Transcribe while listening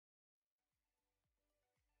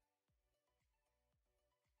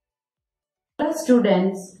Hello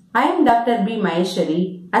students, I am Dr. B.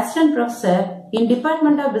 Maheswari, Assistant Professor in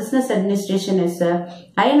Department of Business Administration at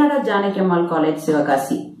Ayya, Nadar, Janaki, Ammal College,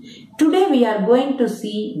 Sivakasi. Today we are going to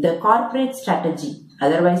see the corporate strategy,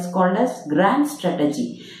 otherwise called as grand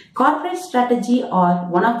strategy. Corporate strategy are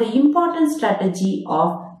one of the important strategy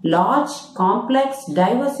of large, complex,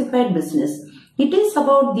 diversified business. It is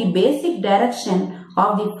about the basic direction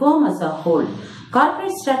of the firm as a whole.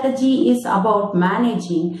 Corporate strategy is about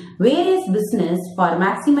managing various business for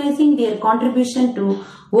maximizing their contribution to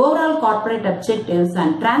overall corporate objectives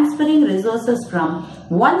and transferring resources from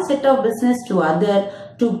one set of business to other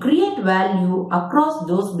to create value across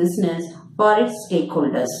those business for its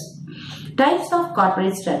stakeholders. Types of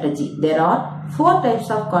corporate strategy. There are 4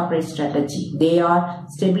 types of corporate strategy. They are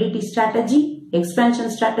stability strategy,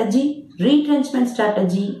 expansion strategy, retrenchment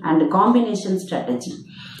strategy, and combination strategy.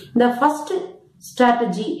 The first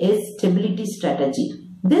strategy is stability strategy.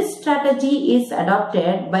 This strategy is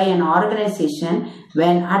adopted by an organization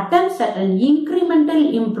when attempts at an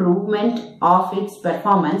incremental improvement of its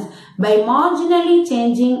performance by marginally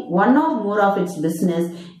changing one or more of its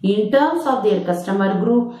business in terms of their customer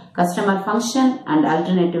group, customer function, and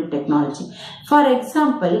alternative technology. For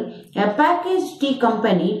example, a packaged tea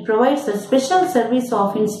company provides a special service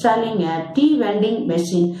of installing a tea vending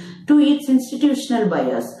machine to its institutional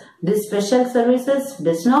buyers. This special services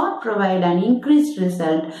does not provide an increased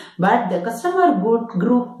result, but the customer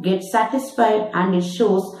group gets satisfied and it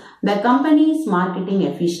shows the company's marketing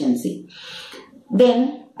efficiency.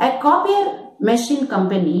 Then, a copier machine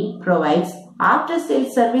company provides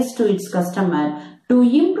after-sales service to its customer to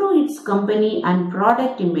improve its company and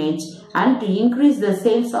product image and to increase the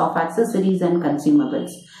sales of accessories and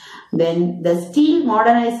consumables. Then, a steel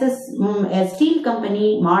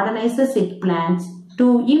company modernizes its plants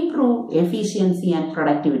to improve efficiency and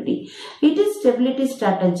productivity. It is stability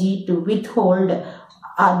strategy to withhold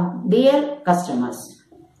their customers.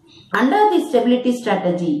 Under the stability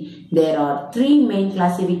strategy, there are 3 main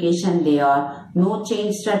classifications. They are no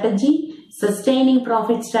change strategy, sustaining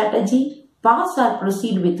profit strategy, pass or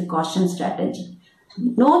proceed with caution strategy.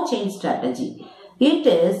 No change strategy. It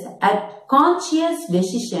is a conscious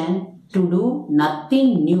decision to do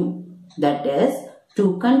nothing new. That is,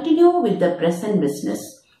 to continue with the present business.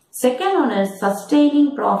 Second one is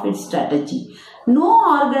sustaining profit strategy.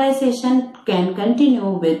 No organization can continue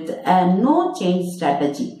with a no change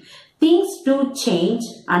strategy. Things do change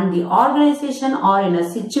and the organization are in a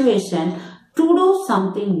situation to do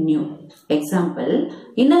something new. Example,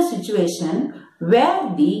 in a situation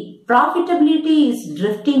where the profitability is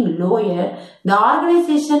drifting lower, the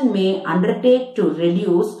organization may undertake to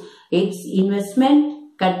reduce its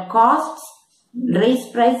investment, cut costs, raise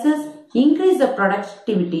prices, increase the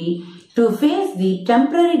productivity to face the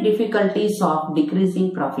temporary difficulties of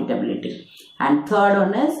decreasing profitability. And third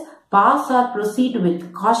one is pass or proceed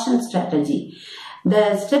with caution strategy.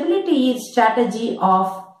 The stability strategy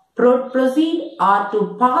of proceed or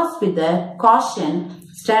to pass with the caution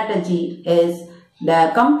strategy is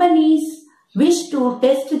the companies wish to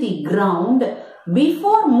test the ground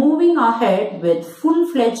before moving ahead with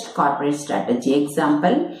full-fledged corporate strategy.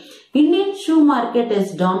 Example, Indian shoe market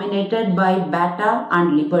is dominated by Bata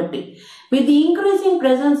and Liberty. With the increasing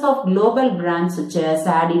presence of global brands such as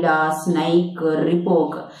Adidas, Nike,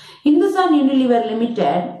 Reebok, Hindustan Unilever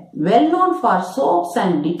Limited, well known for soaps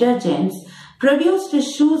and detergents, produced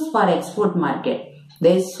shoes for export market.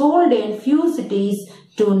 They sold in few cities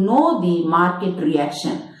to know the market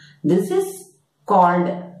reaction. This is called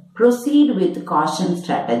proceed with caution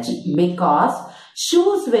strategy because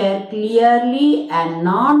shoes were clearly a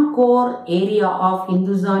non-core area of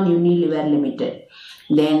Hindustan Unilever Limited.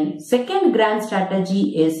 Then second grand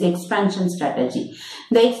strategy is expansion strategy.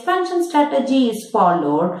 The expansion strategy is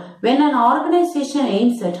followed when an organization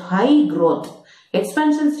aims at high growth.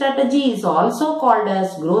 Expansion strategy is also called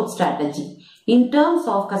as growth strategy in terms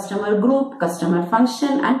of customer group, customer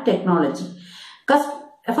function and technology.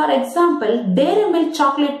 For example, Dairy Milk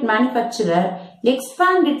chocolate manufacturer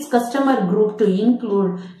expand its customer group to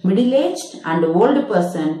include middle-aged and old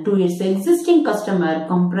person to its existing customer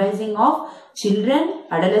comprising of children,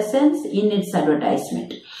 adolescents in its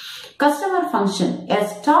advertisement. Customer function. A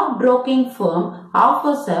stockbroking firm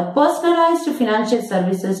offers a personalized financial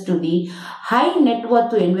services to the high net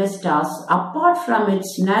worth investors apart from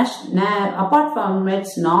its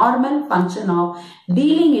normal function of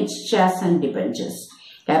dealing its shares and debentures.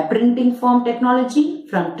 A printing firm technology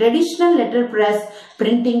from traditional letterpress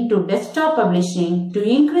printing to desktop publishing to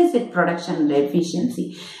increase its production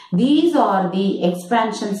efficiency. These are the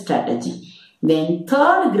expansion strategy. Then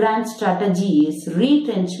third grand strategy is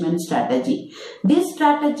retrenchment strategy. This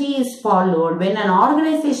strategy is followed when an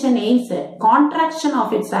organization aims at contraction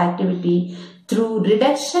of its activity through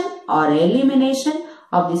reduction or elimination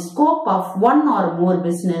of the scope of one or more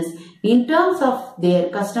business in terms of their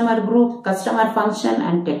customer group, customer function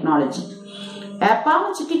and technology. A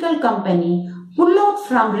pharmaceutical company pull out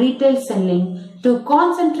from retail selling to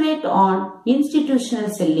concentrate on institutional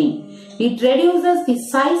selling. It reduces the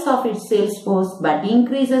size of its sales force but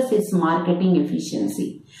increases its marketing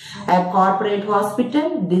efficiency. A corporate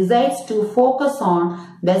hospital decides to focus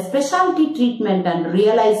on the specialty treatment and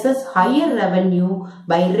realizes higher revenue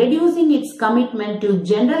by reducing its commitment to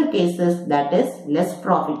general cases, that is less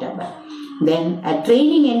profitable. Then a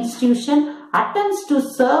training institution attempts to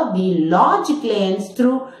serve the large clients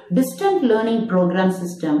through distant learning program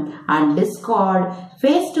system and discard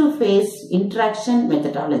face-to-face interaction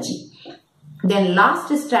methodology. Then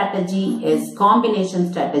last strategy is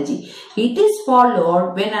combination strategy. It is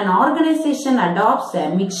followed when an organization adopts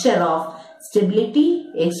a mixture of stability,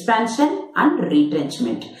 expansion and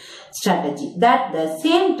retrenchment strategy. At the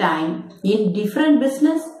same time in different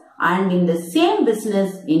business and in the same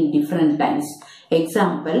business in different times.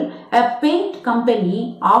 Example, a paint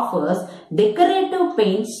company offers decorative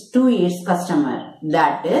paints to its customer.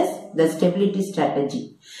 That is the stability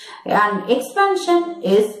strategy. And expansion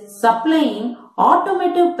is supplying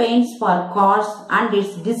automotive paints for cars and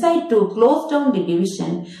its decide to close down the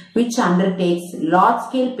division which undertakes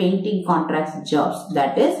large-scale painting contracts jobs.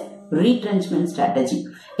 That is retrenchment strategy.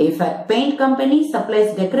 If a paint company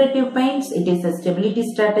supplies decorative paints, it is a stability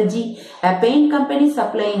strategy. A paint company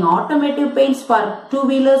supplying automotive paints for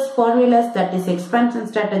two-wheelers, four-wheelers, that is expansion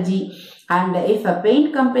strategy. And if a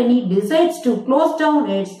paint company decides to close down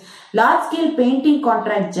its large-scale painting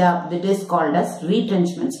contract job, that is called as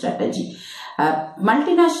retrenchment strategy.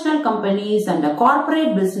 Multinational companies and a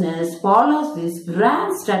corporate business follows this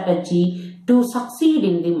grand strategy to succeed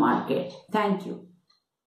in the market. Thank you.